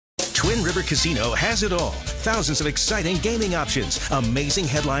Twin River Casino has it all. Thousands of exciting gaming options, amazing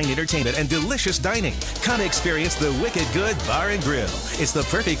headline entertainment, and delicious dining. Come experience the Wicked Good Bar and Grill. It's the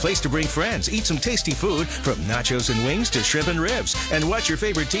perfect place to bring friends, eat some tasty food, from nachos and wings to shrimp and ribs, and watch your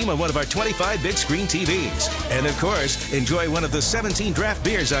favorite team on one of our 25 big screen TVs. And of course, enjoy one of the 17 draft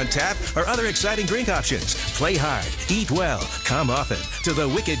beers on tap or other exciting drink options. Play hard, eat well, come often to the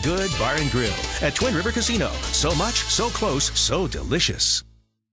Wicked Good Bar and Grill at Twin River Casino. So much, so close, so delicious.